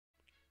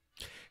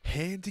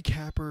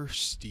Handicapper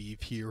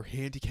Steve here,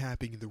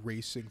 handicapping the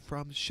racing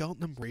from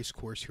Cheltenham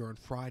Racecourse here on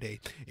Friday.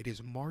 It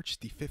is March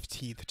the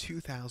 15th,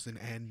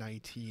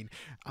 2019.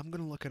 I'm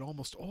going to look at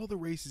almost all the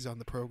races on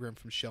the program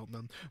from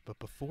Cheltenham, but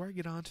before I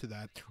get on to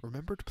that,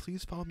 remember to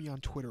please follow me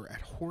on Twitter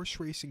at Horse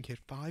Racing Kit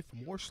 5 for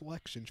more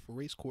selections for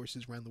race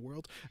courses around the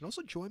world, and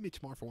also join me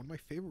tomorrow for one of my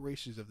favorite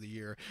races of the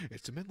year.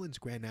 It's the Midlands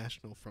Grand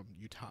National from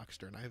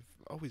Uttoxeter, and I've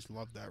always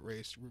loved that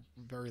race.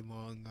 Very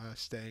long,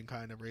 staying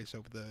kind of race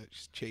over the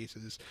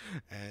chases,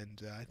 and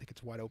I think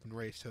it's a wide open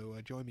race, so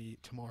join me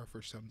tomorrow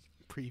for some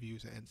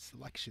previews and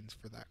selections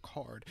for that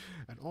card.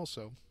 And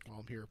also,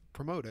 while I'm here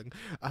promoting,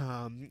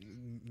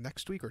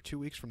 next week or 2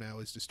 weeks from now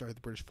is the start of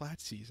the British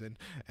Flat season,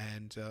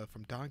 and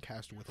from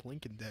Doncaster with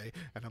Lincoln Day,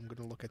 and I'm going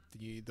to look at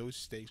those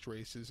stakes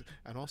races,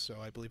 and also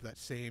I believe that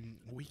same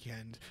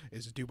weekend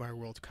is the Dubai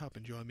World Cup,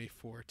 and join me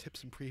for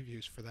tips and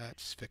previews for that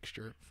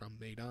fixture from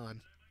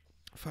Maidan.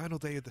 Final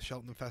day of the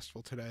Cheltenham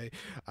Festival today.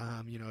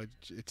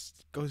 It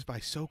goes by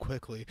so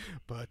quickly,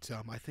 but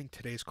I think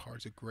today's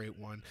card's a great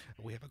one.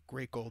 We have a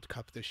great Gold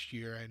Cup this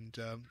year, and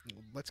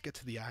let's get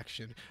to the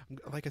action.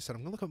 Like I said,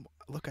 I'm going to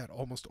look at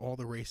almost all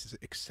the races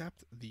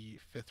except the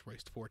fifth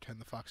race, 410,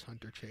 the Fox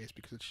Hunter Chase,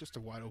 because it's just a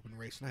wide open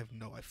race, and I have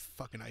no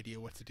fucking idea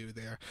what to do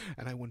there,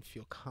 and I wouldn't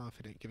feel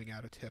confident giving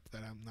out a tip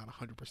that I'm not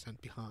 100%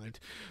 behind.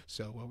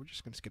 So we're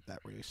just going to skip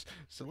that race.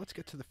 So let's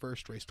get to the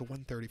first race, the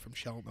 130 from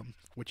Cheltenham,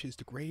 which is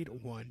the Grade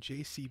 1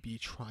 JCB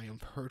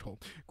Triumph Hurdle.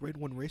 Grade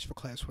 1 race for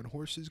Class 1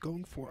 horses,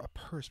 going for a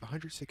purse of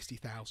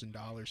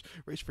 $160,000.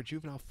 Race for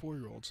juvenile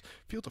 4-year-olds.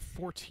 Field of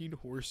 14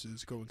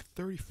 horses going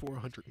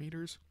 3,400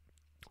 meters.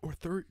 Or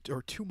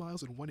 2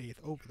 miles and 1/8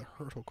 over the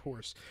hurdle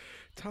course.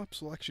 Top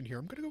selection here.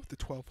 I'm going to go with the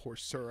 12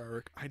 horse Sir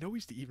Eric. I know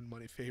he's the even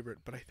money favorite,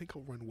 but I think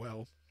he'll run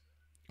well.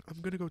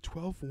 I'm going to go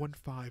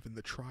 12-1-5 in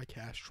the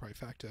TriCash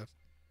trifecta.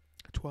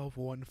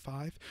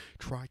 12-1-5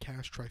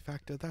 TriCash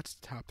trifecta. That's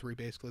the top three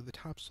basically. The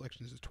top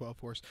selection is the 12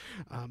 horse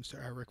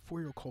Sir Eric,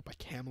 4-year-old colt by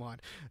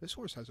Camelot. This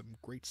horse has a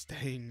great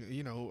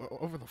staying,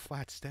 over the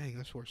flat staying.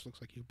 This horse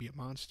looks like he'd be a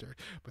monster,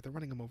 but they're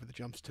running him over the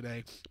jumps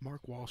today.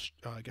 Mark Walsh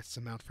gets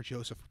the mount for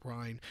Joseph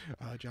O'Brien.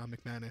 John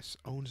McManus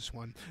owns this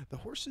one. The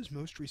horse's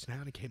most recent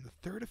outing came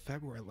the 3rd of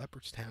February at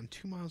Leopardstown,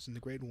 2 miles in the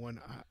Grade 1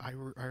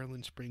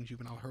 Ireland Spring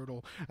Juvenile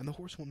Hurdle, and the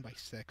horse won by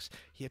 6.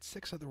 He had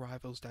 6 other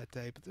rivals that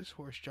day, but this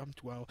horse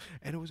jumped well,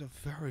 and it was a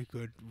very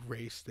good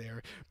race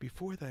there.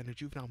 Before then, a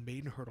juvenile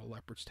maiden hurdle,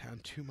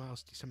 Leopardstown, 2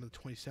 miles, December the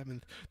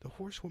 27th. The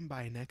horse won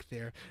by a neck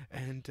there,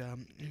 and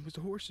it was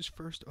the horse's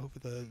first over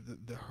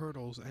the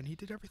hurdles, and he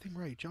did everything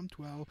right, jumped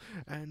well,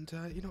 and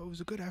it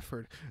was a good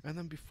effort. And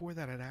then before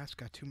that, at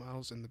Ascot, 2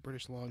 miles in the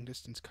British Long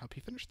Distance Cup,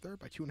 he finished third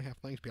by 2.5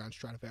 lengths behind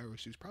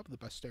Stradivarius, who's probably the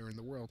best stayer in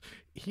the world.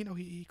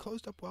 He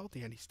closed up well at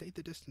the end. He stayed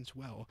the distance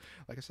well,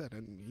 like I said,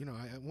 and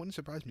it wouldn't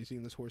surprise me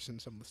seeing this horse in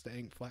some of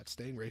the flat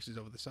staying races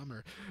over the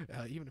summer.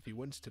 Even if he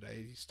wins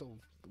today, he still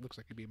looks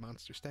like he'd be a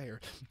monster stayer.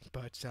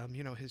 But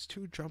his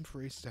 2 jump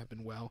races have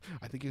been well.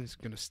 I think he's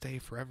going to stay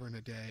forever and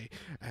a day,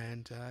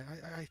 and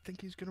I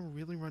think he's going to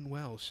really run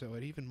well. So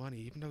at even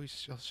money, even though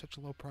he's such a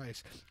low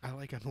price, I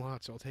like him a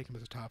lot, so I'll take him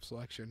as a top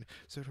selection.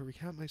 So to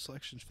recount my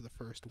selections for the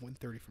first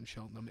 130 from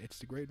Cheltenham, it's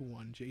the Grade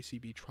 1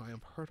 JCB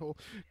Triumph Hurdle.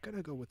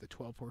 Gonna go with the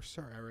 12 horse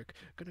Sir Eric.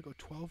 Gonna go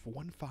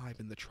 12-1-5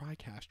 in the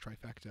TriCash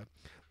trifecta.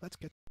 Let's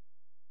get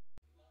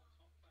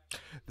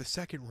the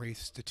second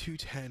race, the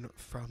 210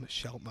 from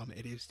Cheltenham.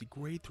 It is the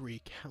Grade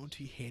 3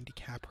 County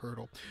Handicap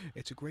Hurdle.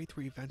 It's a Grade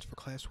 3 event for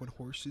Class 1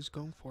 horses,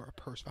 going for a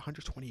purse of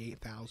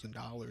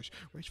 $128,000.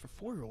 Race for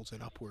 4-year-olds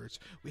and upwards.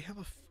 We have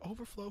an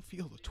overflow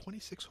field of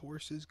 26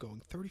 horses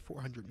going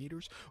 3,400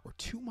 meters, or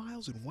 2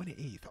 miles and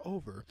 1/8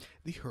 over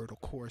the hurdle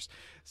course.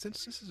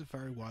 Since this is a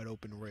very wide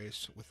open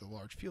race with a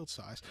large field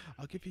size,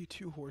 I'll give you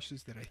 2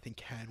 horses that I think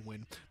can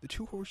win. The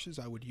 2 horses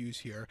I would use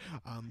here,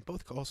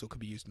 both also could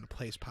be used in the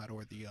place pot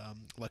or the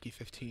Lucky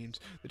 15s.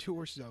 The 2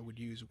 horses I would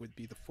use would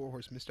be the 4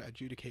 horse Mr.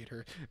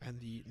 Adjudicator and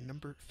the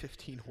number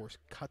 15 horse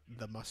Cut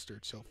the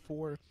Mustard. So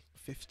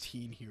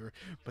 4-15 here,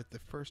 but the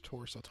first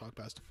horse I'll talk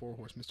about is the 4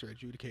 horse Mr.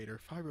 Adjudicator.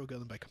 5-year-old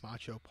gelding by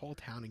Camacho. Paul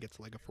Town and gets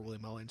a leg up for Willie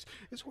Mullins.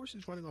 His horse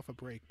is running off a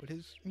break, but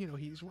he's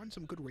run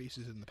some good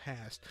races in the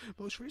past.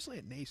 Most recently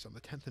at Nace on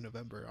the 10th of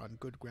November on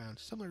good ground,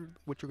 similar to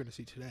what you're going to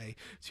see today.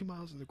 2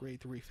 miles in the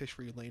Grade 3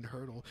 Fishery Lane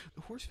Hurdle.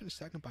 The horse finished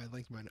second by a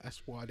length behind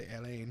Espoir de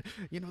Elaine.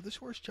 This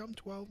horse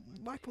jumped well,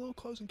 lacked a little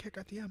closing kick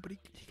at the end, but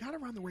he got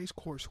around the race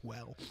course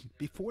well.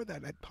 Before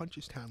that, at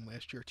Punchestown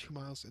last year, 2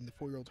 miles in the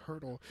 4-year-old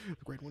hurdle,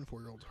 the Grade 1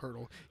 4-year-old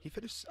hurdle, he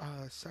finished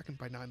second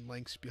by 9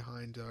 lengths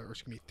behind,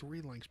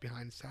 3 lengths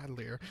behind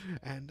Sadlier,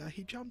 and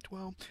he jumped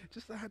well.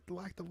 Just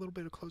lacked a little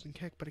bit of closing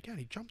kick, but again,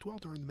 he jumped well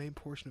during the main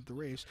portion of the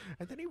race.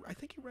 And then I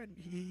think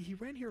he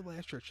ran here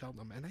last year at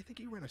Cheltenham, and I think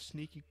he ran a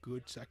sneaky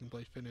good second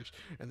place finish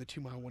in the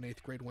 2 mile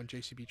 1/8 Grade 1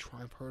 JCB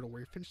Triumph Hurdle,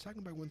 where he finished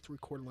second by 1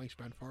 3/4 lengths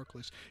behind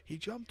Farkless. He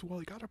jumped well,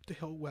 he got up the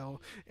hill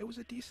well. It was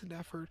a decent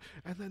effort.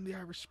 And then the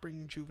Irish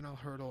Spring Juvenile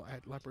Hurdle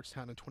at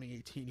Leopardstown in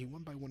 2018, he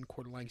won by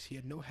 1/4 lengths. He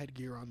had no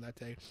headgear on that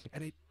day,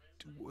 and it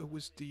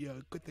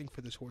the good thing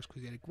for this horse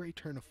because he had a great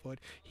turn of foot.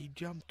 He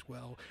jumped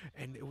well,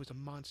 and it was a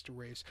monster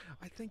race.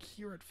 I think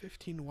here at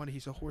 15-1,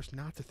 he's a horse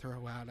not to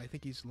throw out. I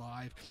think he's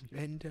live,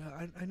 and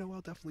I know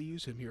I'll definitely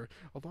use him here,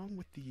 along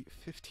with the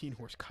 15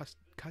 horse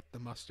Cut the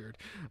Mustard.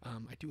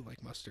 I do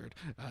like mustard.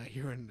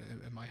 Here in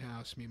my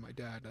house, me and my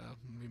dad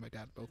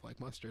both like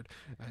mustard,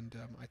 and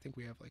I think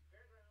we have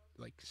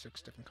like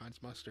 6 different kinds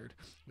of mustard.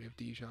 We have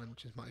Dijon,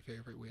 which is my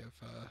favorite. We have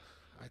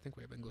I think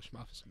we have English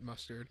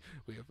mustard.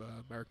 We have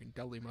American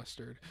deli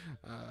mustard.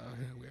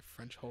 We have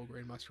French whole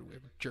grain mustard. We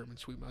have German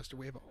sweet mustard.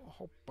 We have a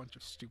whole bunch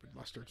of stupid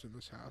mustards in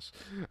this house.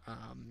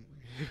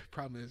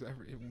 Problem is,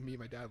 me and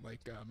my dad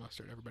like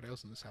mustard. Everybody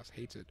else in this house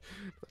hates it.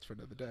 That's for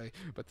another day.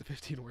 But the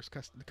 15 horse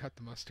Cut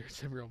the Mustard,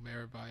 Seminole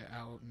Mare by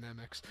Al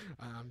Nemec.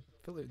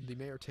 The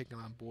mare taking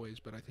on boys,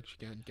 but I think she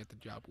can get the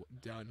job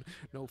done.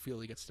 No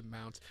Feely gets to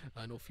mount.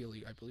 No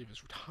Feely, I believe,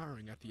 is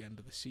retiring at the end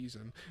of the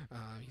season.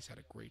 He's had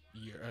a great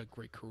year, a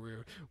great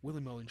career.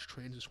 Willie Mullins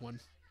trains this one.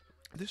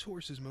 This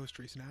horse's most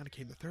recent outing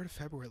came the 3rd of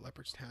February at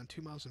Leopardstown,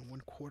 2 miles and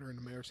 1/4 in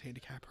the mare's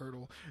handicap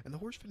hurdle, and the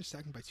horse finished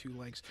second by 2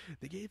 lengths.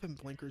 They gave him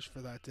blinkers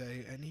for that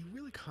day, and he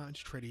really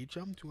concentrated. He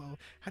jumped well,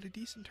 had a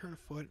decent turn of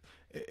foot.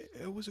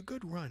 It was a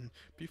good run.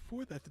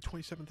 Before that, the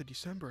 27th of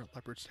December at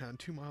Leopardstown,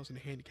 2 miles in a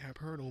handicap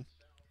hurdle,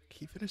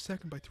 he finished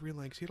second by 3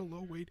 lengths. He had a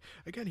low weight.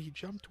 Again, he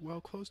jumped well,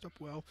 closed up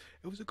well.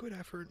 It was a good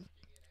effort.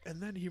 And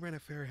then he ran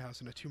at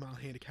Ferryhouse in a 2-mile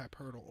handicap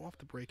hurdle. Off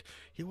the break,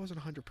 he wasn't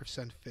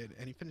 100% fit,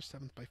 and he finished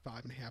 7th by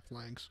 5.5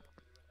 lengths.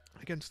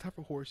 Against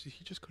tougher horses,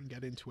 he just couldn't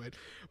get into it.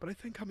 But I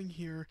think coming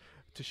here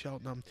to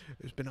Cheltenham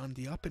has been on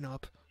the up and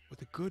up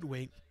with a good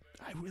weight.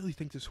 I really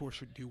think this horse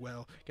should do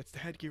well. Gets the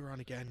headgear on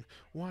again.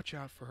 Watch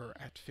out for her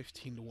at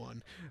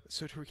 15-1.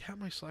 So to recap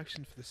my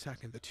selection for the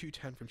second, the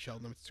 210 from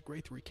Cheltenham, it's a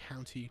grade 3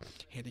 county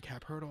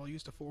handicap hurdle. I'll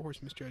use the 4 horse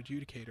Mr.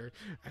 Adjudicator,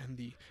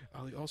 and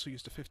I'll also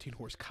use the 15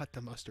 horse Cut the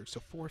Mustard.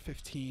 So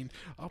 415.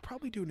 I'll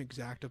probably do an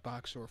exacta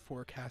box or a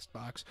forecast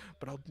box,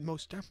 but I'll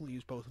most definitely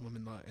use both of them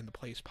in the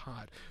place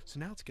pod. So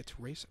now let's get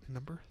to race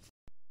number.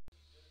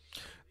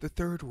 The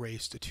third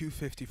race, the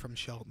 250 from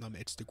Cheltenham,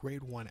 it's the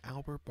Grade 1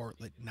 Albert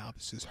Bartlett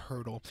Novices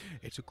Hurdle.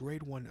 It's a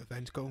Grade 1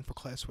 event going for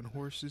Class 1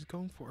 horses,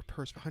 going for a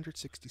purse of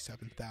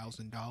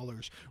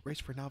 $167,000.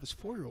 Race for novice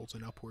 4-year-olds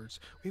and upwards.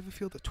 We have a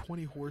field of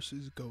 20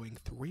 horses going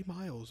 3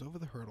 miles over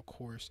the hurdle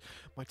course.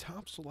 My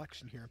top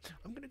selection here,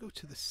 I'm going to go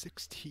to the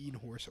 16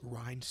 horse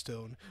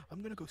Rhinestone.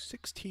 I'm going to go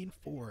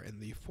 16-4 in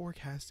the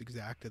forecast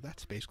exacta.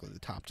 That's basically the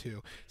top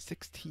 2.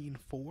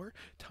 16-4.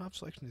 Top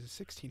selection is a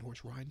 16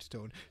 horse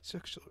Rhinestone.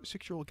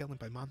 6-year-old gelding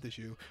by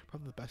Montague,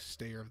 probably the best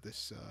stayer of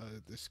this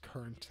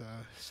current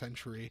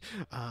century.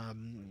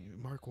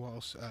 Mark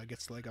Walsh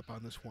gets the leg up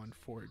on this one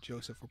for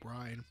Joseph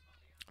O'Brien.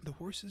 The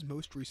horse's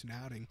most recent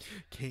outing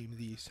came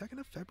the 2nd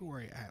of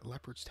February at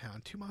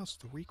Leopardstown, 2 miles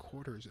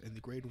 3/4 in the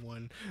Grade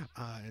 1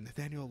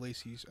 Nathaniel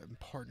Lacey's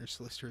partner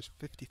solicitors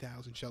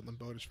 50,000 Cheltenham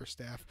bonus for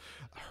staff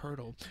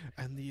hurdle,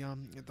 and the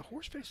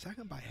horse finished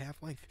second by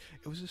half length.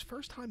 It was his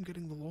first time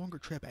getting the longer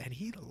trip, and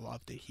he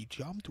loved it. He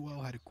jumped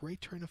well, had a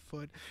great turn of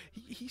foot.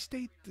 He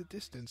stayed the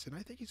distance, and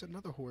I think he's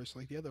another horse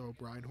like the other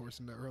O'Brien horse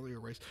in the earlier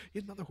race.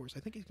 He's another horse.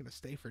 I think he's going to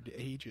stay for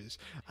ages.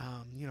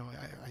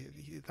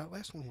 That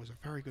last one was a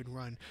very good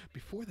run.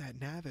 Before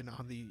that, Navan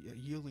on the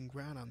yielding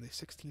ground on the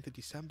 16th of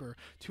December,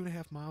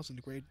 2.5 miles in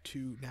the Grade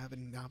 2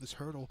 Navan Novice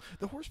Hurdle.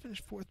 The horse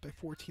finished 4th by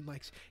 14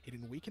 lengths. He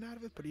didn't weaken out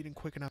of it, but he didn't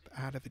quicken up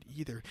out of it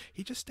either.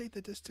 He just stayed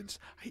the distance.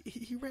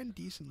 He ran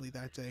decently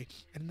that day.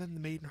 And then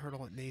the maiden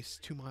hurdle at Nace,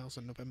 2 miles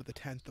on November the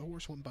 10th. The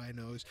horse won by a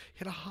nose.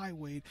 Hit a high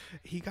weight.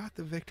 He got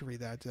the victory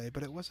that day,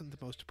 but it wasn't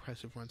the most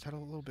impressive runs. Had a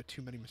little bit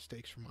too many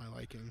mistakes for my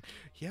liking.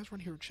 He has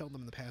run here at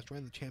Cheltenham in the past.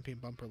 Ran the champion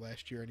bumper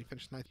last year, and he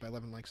finished 9th by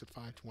 11 lengths at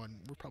 5-1.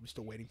 We're probably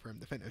still waiting for him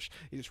to finish.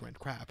 He just ran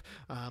crap.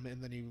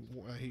 And then he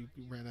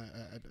ran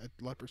at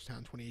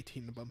Leopardstown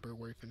 2018 in the bumper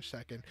where he finished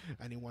second,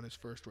 and he won his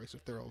first race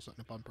of Thurles on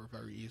a bumper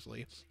very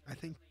easily. I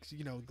think,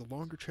 the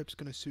longer trip's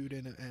going to suit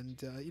in, and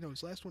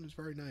his last one is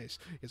very nice.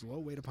 His low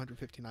weight of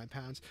 159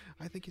 pounds.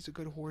 I think he's a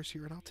good horse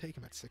here, and I'll take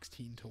him at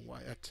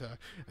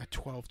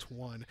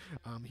 12-1.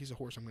 He's a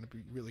horse I'm going to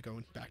be really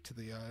going back to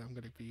I'm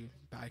going to be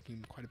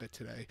backing quite a bit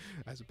today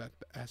as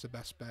a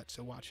best bet,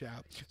 so watch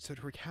out. So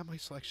to recap my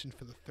selection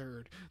for the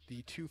third,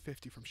 the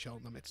 250 from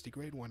Cheltenham, it's the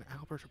Grade 1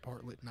 Albert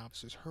Bartlett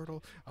Novices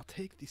Hurdle. I'll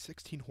take the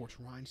 16 horse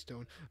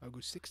Rhinestone. I'll go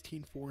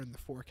 16-4 in the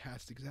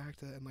forecast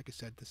exacta, and like I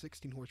said, the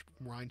 16 horse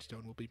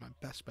Rhinestone will be my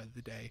best bet of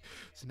the day.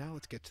 So now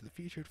let's get to the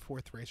featured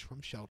 4th race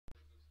from Cheltenham.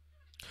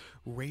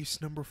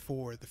 Race number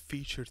 4, the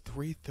featured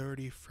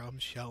 330 from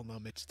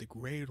Cheltenham. It's the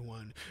Grade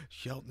 1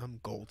 Cheltenham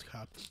Gold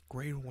Cup.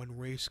 Grade 1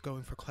 race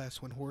going for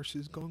Class 1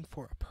 horses, going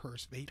for a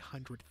purse of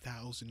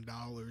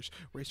 $800,000.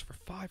 Race for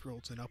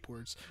 5-year-olds and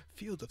upwards.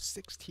 Field of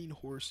 16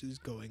 horses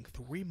going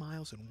 3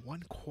 miles and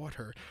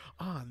 1/4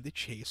 on the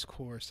chase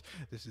course.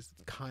 This is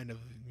kind of,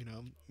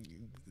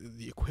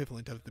 the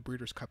equivalent of the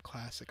Breeders' Cup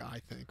Classic,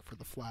 I think, for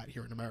the flat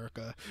here in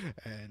America.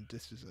 And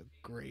this is a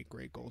great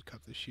Gold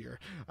Cup this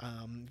year.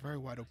 Very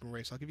wide open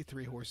race. I'll give you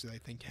three horses I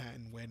think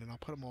can win, and I'll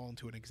put them all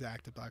into an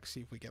exacta box,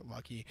 see if we get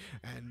lucky.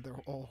 And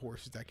they're all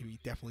horses that can be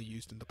definitely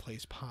used in the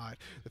place pot.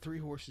 The three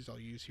horses I'll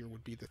use here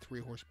would be the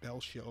 3-horse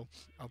Belchiel.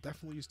 I'll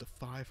definitely use the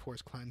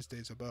 5-horse Clans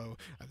des Abo.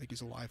 I think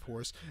he's a live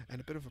horse,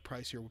 and a bit of a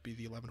price here would be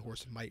the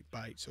 11-horse Might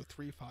Bite. So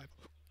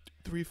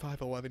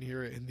 3-5-11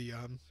 here in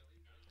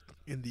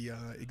the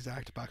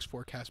exact box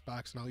forecast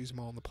box, and I'll use them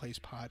all in the place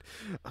pot.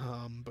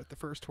 But the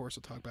first horse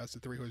I'll talk about is the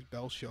 3-horse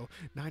Belchiel,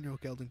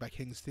 9-year-old gelding by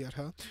King's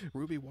Theatre.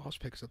 Ruby Walsh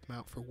picks up them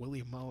out for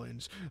Willie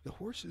Mullins. The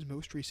horse's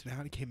most recent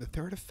outing came the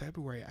 3rd of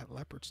February at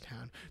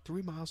Leopardstown,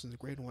 3 miles in the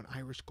Grade 1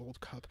 Irish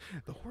Gold Cup.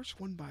 The horse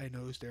won by a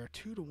nose there,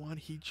 2-1.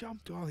 He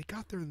jumped well, he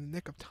got there in the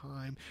nick of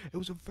time. It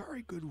was a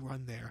very good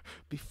run there.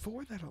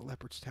 Before that at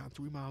Leopardstown,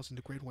 3 miles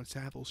into Grade 1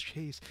 Savills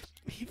Chase,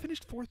 he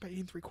finished 4th by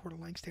 8 3/4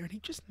 lengths there, and he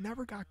just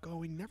never got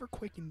going, never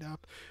quickened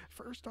up.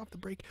 First off the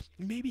break,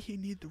 maybe he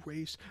needed the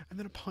race, and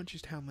then a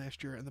Punchestown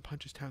last year in the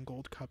Punchestown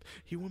Gold Cup.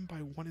 He won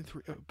by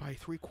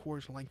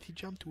 3/4 length. He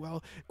jumped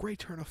well, great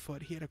turn of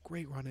foot. He had a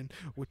great run in,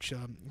 which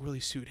really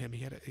suited him.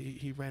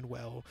 He ran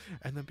well,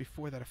 and then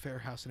before that, a Fair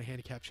House in a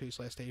handicap chase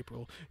last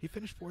April. He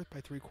finished 4th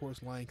by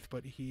 3/4 length,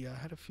 but he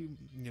had a few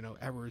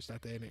errors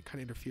that day, and it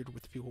kind of interfered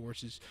with a few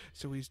horses,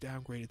 so he's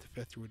downgraded to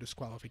 5th through a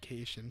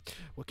disqualification.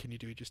 What can you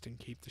do? He just didn't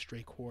keep the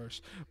straight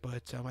course.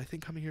 But I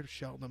think coming here to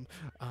Cheltenham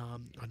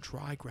on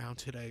dry ground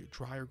today,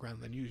 drier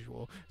ground than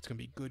usual, it's going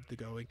to be good to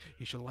going.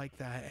 You should like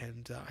that,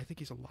 and I think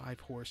he's a live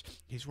horse.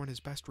 He's run his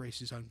best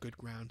races on good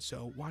ground,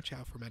 so watch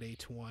out for him at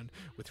 8-1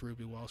 with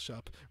Ruby Walsh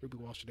up. Ruby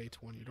Walsh at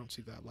 8-1, you don't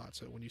see that a lot,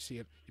 so when you see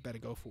it, you better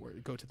go for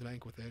it. Go to the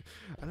bank with it.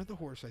 Another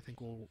horse I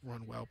think will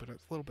run well, but a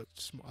little bit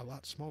a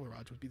lot smaller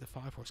odds would be the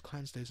 5-horse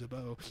Clans des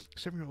Abo,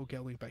 7-year-old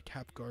gelding by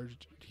Cap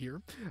Guard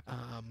here.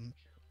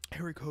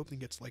 Eric Hopeton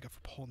gets leg up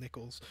for Paul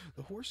Nichols.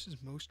 The horse's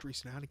most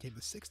recent outing came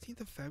the 16th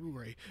of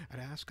February at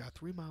Ascot,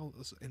 3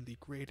 miles in the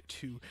Grade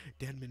 2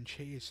 Denman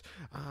Chase.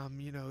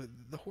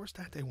 The horse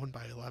that day won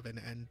by 11,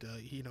 and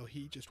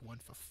he just won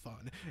for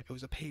fun. It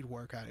was a paid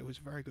workout. It was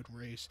a very good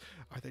race.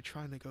 Are they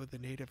trying to go the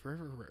Native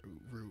River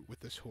route with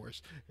this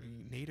horse?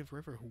 Native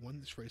River, who won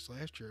this race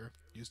last year,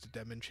 used the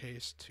Denman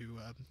Chase to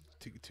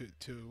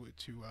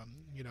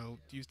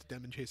use the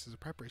Denman Chase as a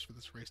prep race for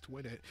this race to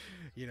win it.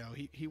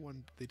 He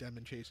won the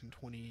Denman Chase in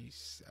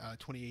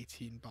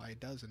 2018 by a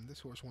dozen.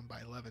 This horse won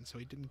by 11, so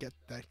he didn't get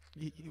that.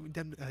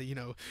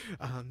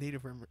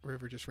 Native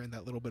River just ran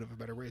that little bit of a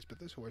better race, but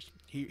this horse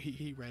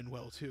he ran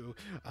well too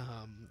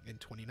in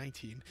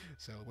 2019.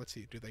 So let's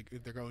see,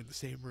 they're going the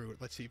same route?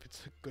 Let's see if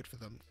it's good for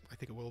them. I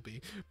think it will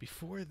be.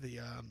 Before the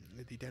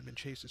Denman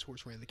Chase, this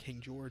horse ran the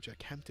King George at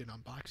Kempton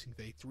on Boxing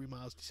Day, 3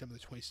 miles December the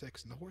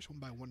 26th, and the horse won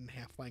by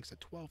 1.5 lengths at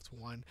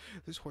 12-1.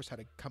 This horse had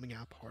a coming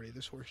out party.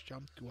 This horse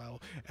jumped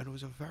well, and it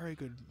was a very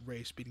good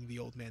race, beating the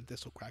old man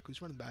Thistlecrack,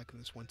 who's running back in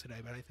this one today,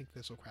 but I think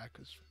Thistlecrack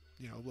is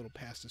a little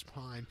past his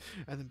prime.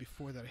 And then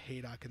before that,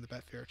 Haydock in the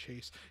Betfair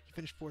Chase, he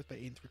finished 4th by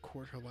 8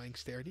 3/4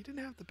 lengths there, and he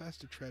didn't have the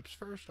best of trips.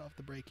 First off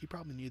the break, he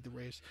probably needed the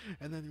race,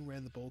 and then he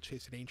ran the Bull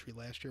Chase at Aintree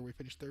last year, where he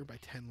finished 3rd by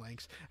 10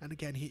 lengths, and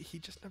again, he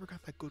just never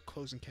got that good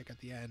closing kick at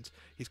the end.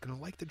 He's going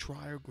to like the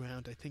drier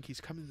ground. I think he's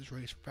coming to this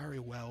race very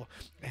well,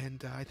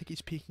 and I think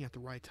he's peaking at the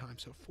right time,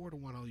 so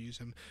 4-1 I'll use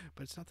him,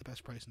 but it's not the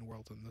best price in the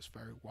world in this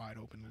very wide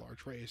open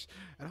large race.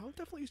 And I'll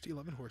definitely use the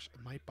 11-horse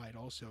Might Bite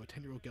also, a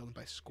 10-year-old gelding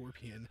by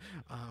Scorpion.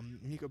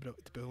 Nico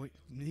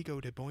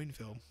de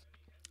Boinville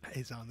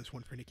is on this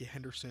one for Nicky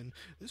Henderson.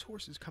 This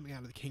horse is coming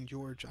out of the King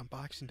George on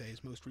Boxing Day,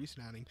 his most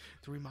recent outing,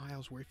 3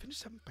 miles, where he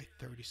finished 7th by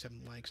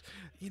 37 lengths.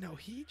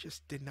 He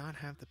just did not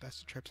have the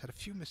best of trips, had a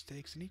few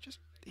mistakes, and he just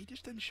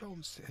didn't show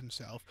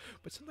himself.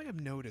 But something I've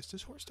noticed,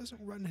 this horse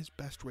doesn't run his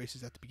best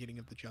races at the beginning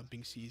of the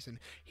jumping season.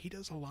 He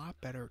does a lot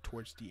better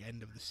towards the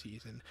end of the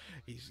season.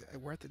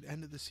 We're at the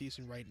end of the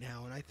season right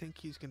now, and I think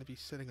he's going to be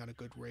sitting on a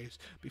good race.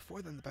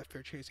 Before then, the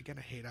Betfair Chase, again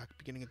a Haydock,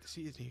 beginning of the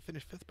season, he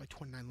finished 5th by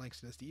 29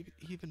 lengths, and as the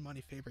even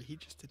money favorite, he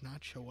just did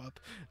not show up.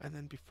 And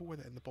then before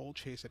that, in the Bull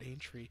Chase at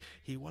Aintree,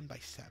 he won by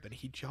 7.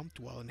 He jumped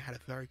well and had a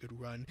very good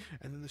run.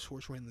 And then this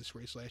horse ran this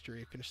race last year.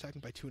 He finished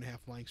 2nd by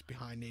 2.5 lengths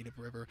behind Native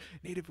River.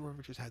 Native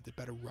River just had the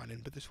better run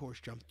in, but this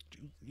horse jumped,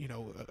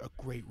 a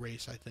great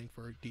race, I think,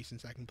 for a decent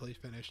second place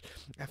finish.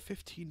 At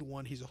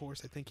 15-1, he's a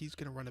horse. I think he's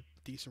going to run a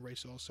decent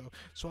race also,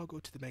 so I'll go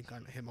to the bank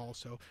on him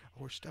also. A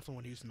horse definitely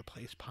want to use in the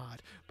place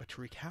pot. But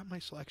to recap my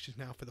selections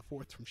now for the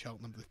 4th from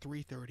Cheltenham, the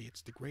 3:30,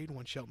 it's the Grade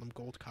 1 Cheltenham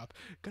Gold Cup.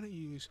 Going to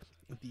use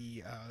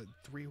the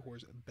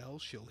 3-horse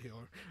Belchiel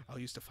here. I'll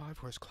use the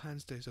 5-horse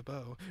Clans des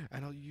Abo,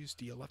 and I'll use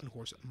the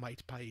 11-horse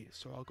Might Bite.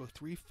 So I'll go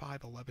 3,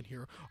 5, 11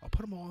 here. I'll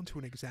put them all into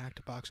an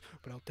exact box,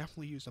 but I'll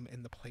definitely use them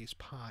in the place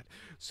pot.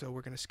 So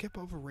we're going to skip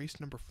over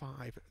race number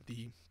 5,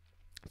 the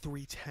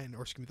 310,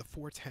 or excuse me, the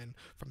 410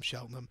 from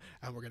Cheltenham,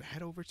 and we're going to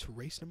head over to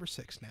race number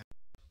 6 now.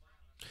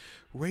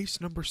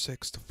 Race number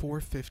 6, the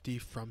 450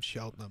 from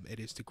Cheltenham. It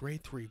is the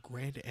Grade 3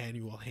 Grand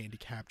Annual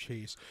Handicap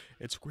Chase.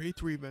 It's a Grade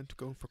 3 event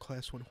going for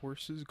Class 1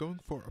 horses, going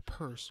for a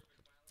purse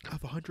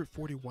of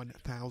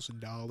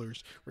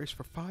 $141,000. Race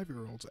for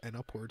 5-year-olds and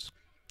upwards.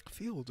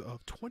 Field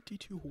of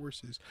 22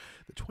 horses.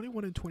 The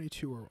 21 and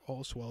 22 are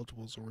also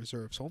eligible as a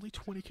reserve, so only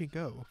 20 can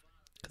go.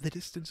 the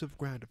distance of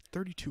ground of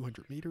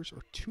 3,200 meters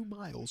or 2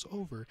 miles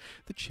over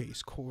the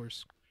chase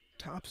course.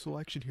 Top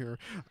selection here.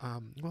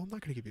 Well, I'm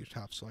not going to give you a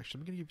top selection.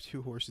 I'm going to give you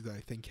two horses that I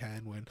think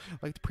can win.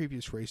 Like the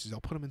previous races,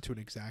 I'll put them into an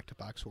exacta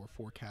box or a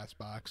forecast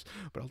box,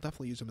 but I'll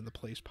definitely use them in the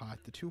place pot.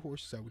 The two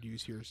horses I would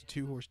use here is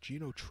the 2-horse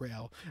Geno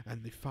Trail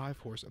and the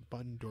 5-horse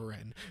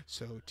Bunduran.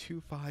 So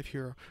 2-5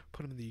 here,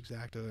 put them in the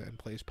exacta and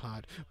place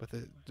pot. But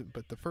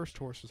the first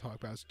horse we'll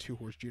talk about is the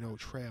 2-horse Geno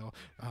Trail.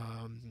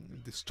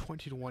 This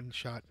 20-1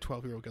 shot,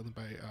 12-year-old gelding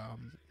by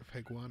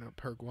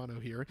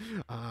Peruano here.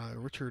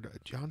 Richard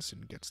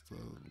Johnson gets the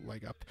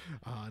leg up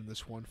on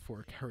this one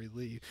for Kerry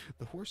Lee.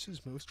 The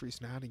horse's most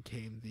recent outing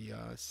came the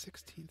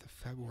 16th of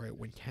February at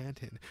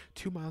Wincanton,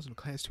 2 miles in a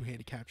Class 2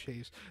 handicap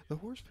chase. The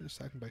horse finished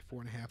second by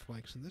 4.5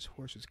 lengths, and this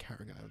horse is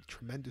carrying a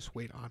tremendous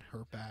weight on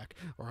her back,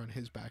 or on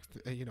his back,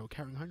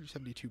 carrying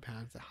 172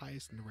 pounds, the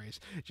highest in the race.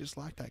 Just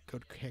lacked that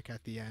good kick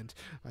at the end.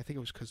 I think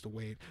it was because of the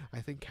weight. I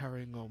think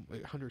carrying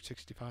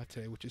 165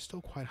 today, which is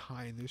still quite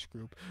high in this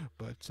group,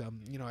 but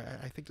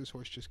I think this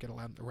horse just get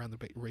around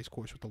the race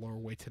course with the lower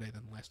weight today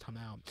than the last time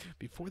out.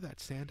 Before that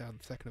Sandown,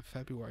 the 2nd of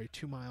February,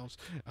 2 miles,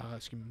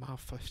 mile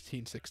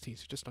 15-16,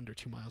 so just under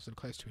 2 miles in a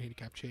Class 2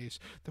 handicap chase.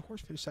 The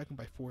horse finished second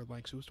by 4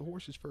 lengths. It was the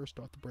horse's first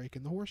off the break,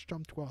 and the horse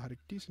jumped well, had a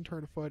decent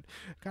turn of foot,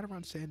 got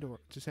around Sandown,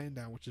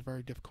 which is a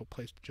very difficult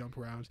place to jump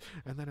around,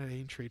 and then at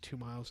Aintree, 2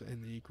 miles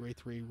in the Grade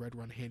 3 Red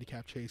Run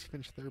handicap chase. He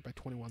finished third by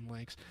 21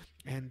 lengths,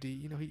 and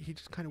he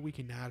just kind of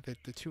weakened out of it.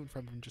 The two in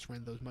front of him just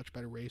ran those much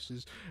better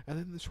races, and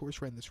then this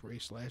horse ran this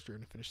race last year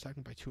and finished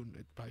second by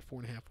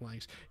 4.5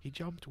 lengths. He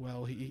jumped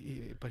well,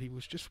 but he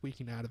was just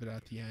weakening out of it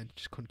at the end,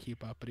 just couldn't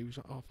keep up, but he was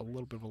off a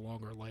little bit of a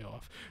longer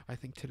layoff. I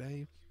think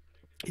today,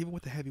 even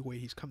with the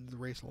heavyweight, he's come to the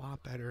race a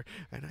lot better,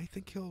 and I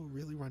think he'll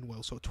really run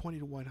well. So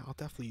 20-1, I'll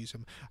definitely use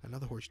him.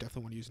 Another horse you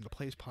definitely want to use in the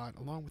place pot,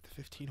 along with the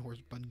 15-horse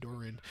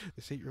Bunduran,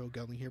 this 8-year-old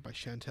gelding here by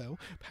Chanteau.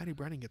 Patty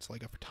Brennan gets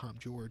leg up for Tom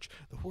George.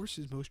 The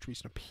horse's most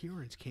recent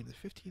appearance came the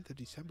 15th of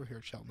December here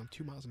at Cheltenham,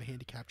 2 miles in a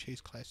handicap chase,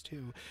 Class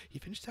 2. He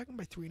finished second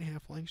by 3.5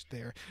 lengths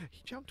there.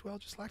 He jumped well,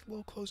 just lacked a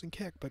little closing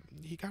kick, but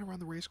he got around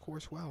the race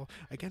course well.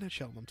 Again at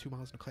Cheltenham, 2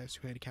 miles in a Class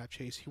 2 handicap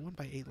chase. He won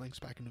by 8 lengths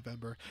back in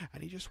November,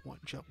 and he just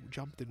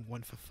jumped and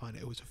won for fun.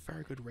 It was a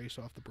very good race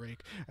off the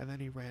break, and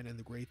then he ran in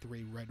the Grade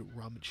 3 Red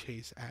Rum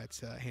chase at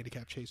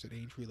handicap chase at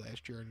Aintree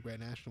last year in Grand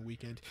National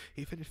Weekend.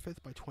 He finished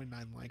 5th by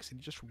 29 lengths, and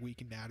he just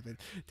weakened out of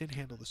it. Didn't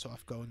handle the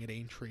soft going at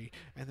Aintree,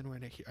 and then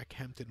ran at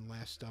Kempton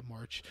last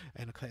March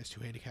in a Class 2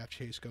 handicap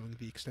chase going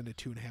the extended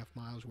 2.5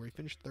 miles, where he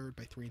finished third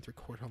by 3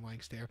 3/4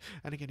 lengths there.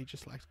 And again, he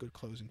just lacks good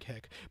closing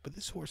kick. But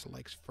this horse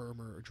likes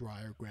firmer or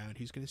drier ground.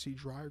 He's going to see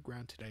drier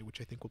ground today, which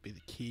I think will be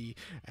the key,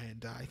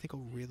 and I think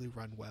he'll really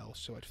run well.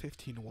 So at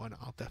 15-1,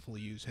 I'll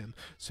definitely use him.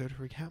 So to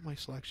recap my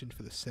selection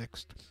for the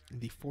 6th,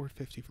 the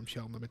 450 from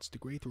Cheltenham, it's the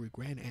Grade 3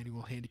 Grand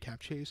Annual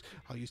Handicap Chase.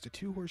 I'll use the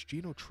 2-horse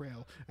Geno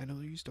Trail, and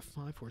I'll use the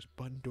 5-horse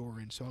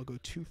Bunduran. So I'll go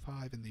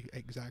 2-5 in the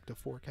exacta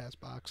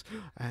forecast box,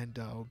 and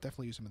I'll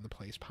definitely use them in the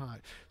place pot.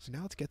 So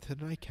now let's get to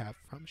the nightcap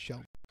from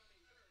Cheltenham.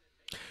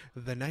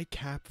 The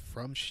nightcap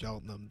from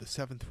Cheltenham, the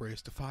 7th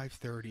race, the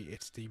 5:30.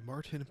 It's the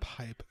Martin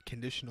Pipe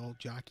Conditional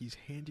Jockeys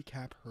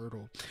Handicap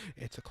Hurdle.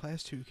 It's a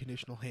Class 2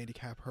 conditional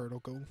handicap hurdle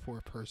going for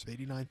a purse of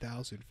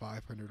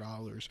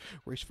 $89,500.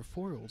 Race for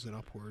 4-year-olds and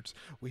upwards.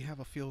 We have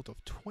a field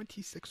of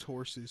 26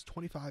 horses.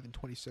 25 and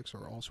 26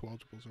 are also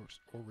eligible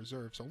or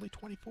reserves. Only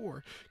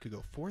 24 could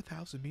go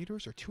 4,000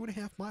 meters or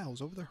 2.5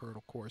 miles over the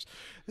hurdle course.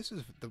 This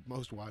is the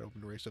most wide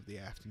open race of the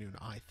afternoon,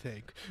 I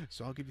think.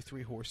 So I'll give you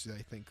 3 horses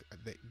I think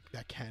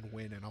that can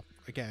win, and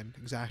again,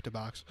 exacta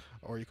box,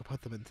 or you can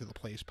put them into the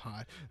place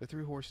pot. The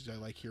 3 horses I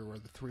like here are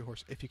the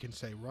 3-horse If You Can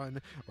Say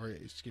Run, or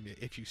excuse me,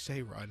 If You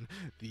Say Run,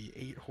 the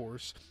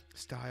 8-horse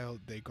Style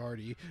De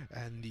Gardi,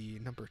 and the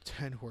number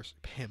 10-horse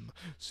Pim.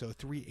 So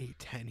 3, 8,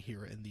 10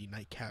 here in the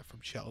nightcap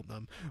from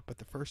Cheltenham. But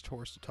the first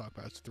horse to talk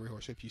about is the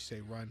 3-horse If You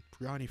Say Run.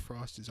 Brianni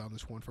Frost is on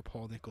this one for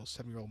Paul Nichols,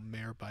 7-year-old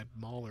mare by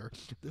Mahler.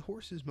 The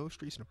horse's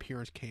most recent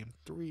appearance came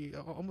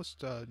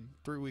almost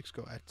 3 weeks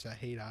ago at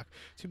Haydock.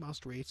 2 miles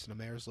to 8 in a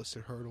mare's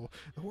listed hurdle.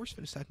 The horse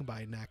finished second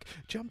by a neck.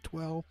 Jumped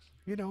well,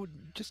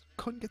 just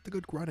couldn't get the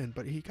good run in,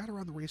 but he got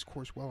around the race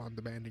course well on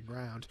demanding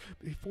ground.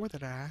 Before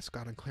that, at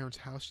Ascot on Clarence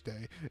House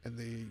Day, and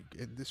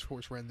this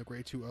horse ran the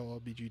Grade 2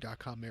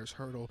 LLBG.com mare's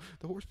hurdle.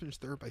 The horse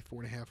finished third by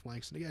 4.5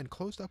 lengths, and again,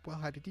 closed up well,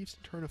 had a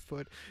decent turn of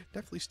foot,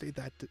 definitely stayed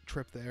that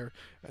trip there.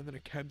 And then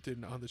at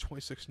Kempton on the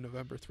 26th of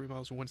November, 3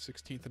 miles and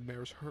 1/16 in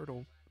mare's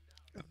hurdle.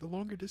 The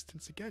longer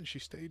distance, again, she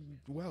stayed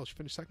well. She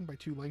finished second by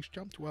 2 lengths,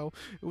 jumped well.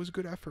 It was a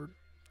good effort.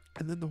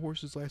 And then the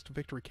horse's last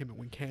victory came at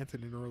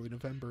Wincanton in early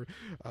November,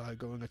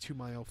 going a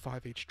 2-mile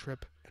 5H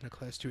trip in a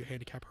Class 2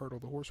 handicap hurdle.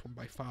 The horse won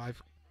by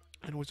 5,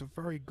 and it was a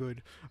very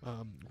good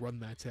run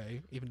that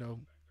day, even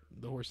though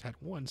The horse had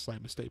one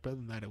slight mistake, but other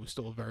than that, it was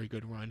still a very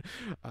good run.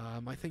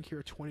 I think here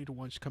at 20 to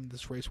 1, she's come to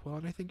this race well,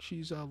 and I think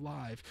she's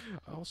live.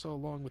 Also,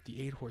 along with the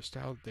 8-horse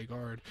Style de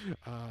Garde,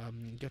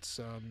 gets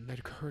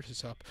Ned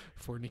Curtis up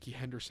for Nikki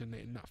Henderson,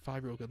 and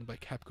 5-year-old gun by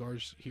Cap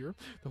Gars here.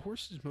 The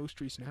horse's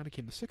most recent outing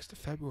came the 6th of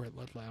February at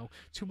Ludlow,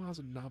 2 miles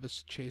in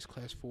novice chase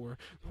class 4.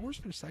 The horse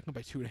finished second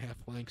by 2.5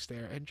 lengths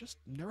there, and just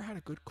never had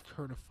a good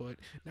turn of foot,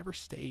 never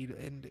stayed,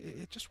 and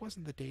it just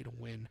wasn't the day to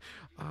win.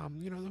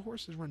 The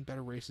horse has run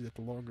better races at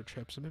the longer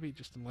trip, so maybe he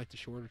just didn't like the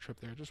shorter trip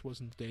there. It just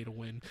wasn't the day to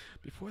win.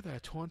 Before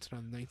that, Taunton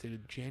on the 9th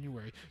of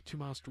January, 2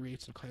 miles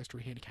 3/8 in a class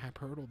 3 handicap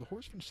hurdle. The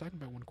horse finished second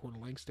by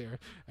 1/4 lengths there,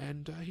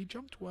 and he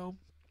jumped well.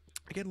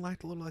 Again,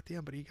 lacked a little at the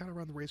end, but he got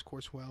around the race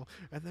course well,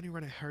 and then he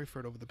ran at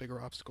Hereford over the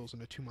bigger obstacles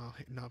in a 2-mile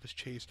novice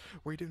chase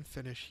where he didn't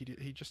finish.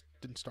 He just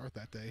didn't start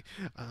that day.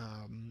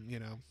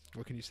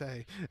 What can you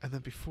say? And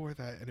then before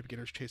that, in a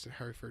beginner's chase at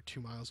Hereford, 2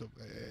 miles,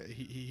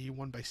 he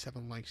won by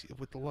 7 lengths.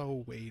 With the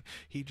low weight,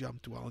 he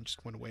jumped well and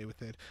just went away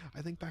with it.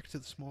 I think back to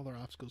the smaller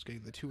obstacles,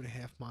 getting the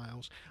 2.5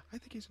 miles, I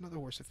think he's another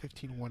horse at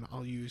 15-1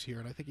 I'll use here,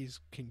 and I think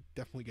can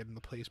definitely get in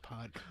the place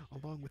pot,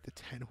 along with the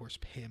 10-horse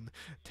Pim.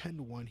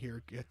 10-1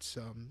 here gets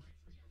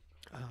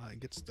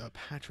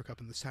Patrick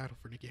up in the saddle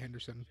for Nikki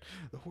Henderson.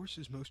 The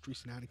horse's most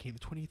recent outing came the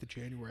 20th of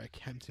January at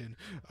Kempton,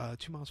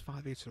 2 miles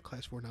 5/8 to the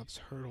class 4 novice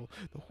hurdle.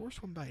 The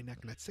horse won by a neck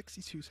and at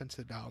 62 cents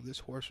a dollar. This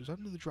horse was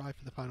under the drive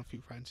for the final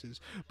few fences,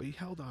 but he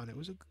held on. It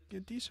was a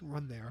decent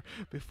run there.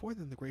 Before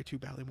then, the Grade 2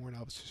 Ballymore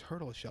novices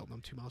hurdle at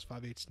Cheltenham, 2 miles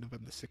 5/8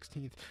 November the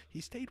 16th.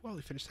 He stayed well.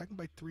 He finished second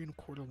by 3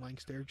 1/4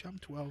 lengths there,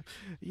 jumped well.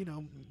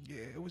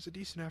 It was a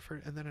decent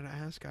effort. And then at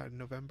Ascot in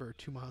November,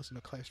 2 miles in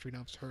a class 3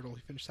 novice hurdle,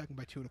 he finished second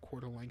by 2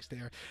 1/4 lengths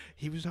there.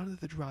 He was under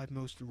the drive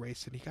most of the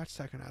race, and he got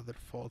second out of the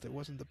default. It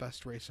wasn't the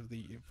best race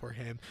for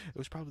him. It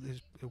was probably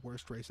his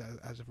worst race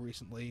as of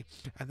recently.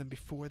 And then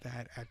before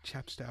that, at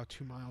Chepstow,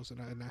 2 miles in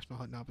a National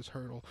Hunt novice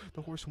hurdle,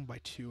 the horse won by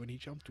 2, and he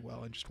jumped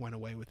well and just went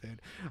away with it.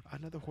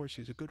 Another horse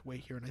who's a good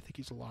weight here, and I think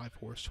he's a live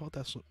horse, so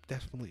I'll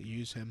definitely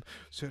use him.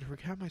 So to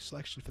recap my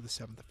selection for the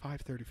 7th, the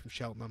 5:30 from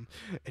Cheltenham,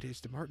 it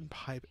is the Martin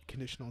Pipe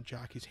Conditional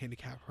Jockey's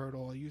Handicap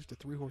Hurdle. I'll use the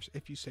 3-horse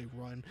If You Say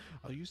Run.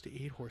 I'll use the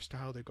 8-horse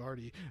Style de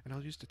Garde, and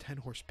I'll use the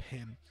 10-horse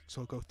Pim.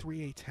 So I'll go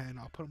 3, 8, 10.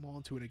 I'll put them all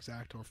into an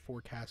exact or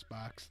forecast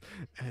box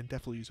and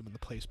definitely use them in the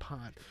place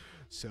pot.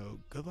 So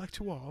good luck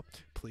to all.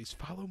 Please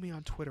follow me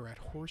on Twitter at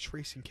Horse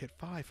Racing Kit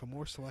 5 for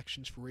more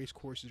selections for race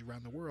courses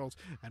around the world,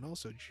 and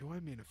also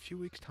join me in a few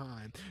weeks'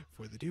 time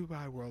for the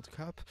Dubai World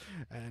Cup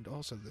and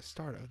also the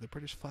start of the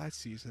British Flat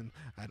season,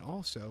 and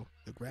also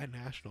the Grand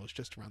National is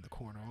just around the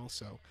corner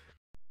also.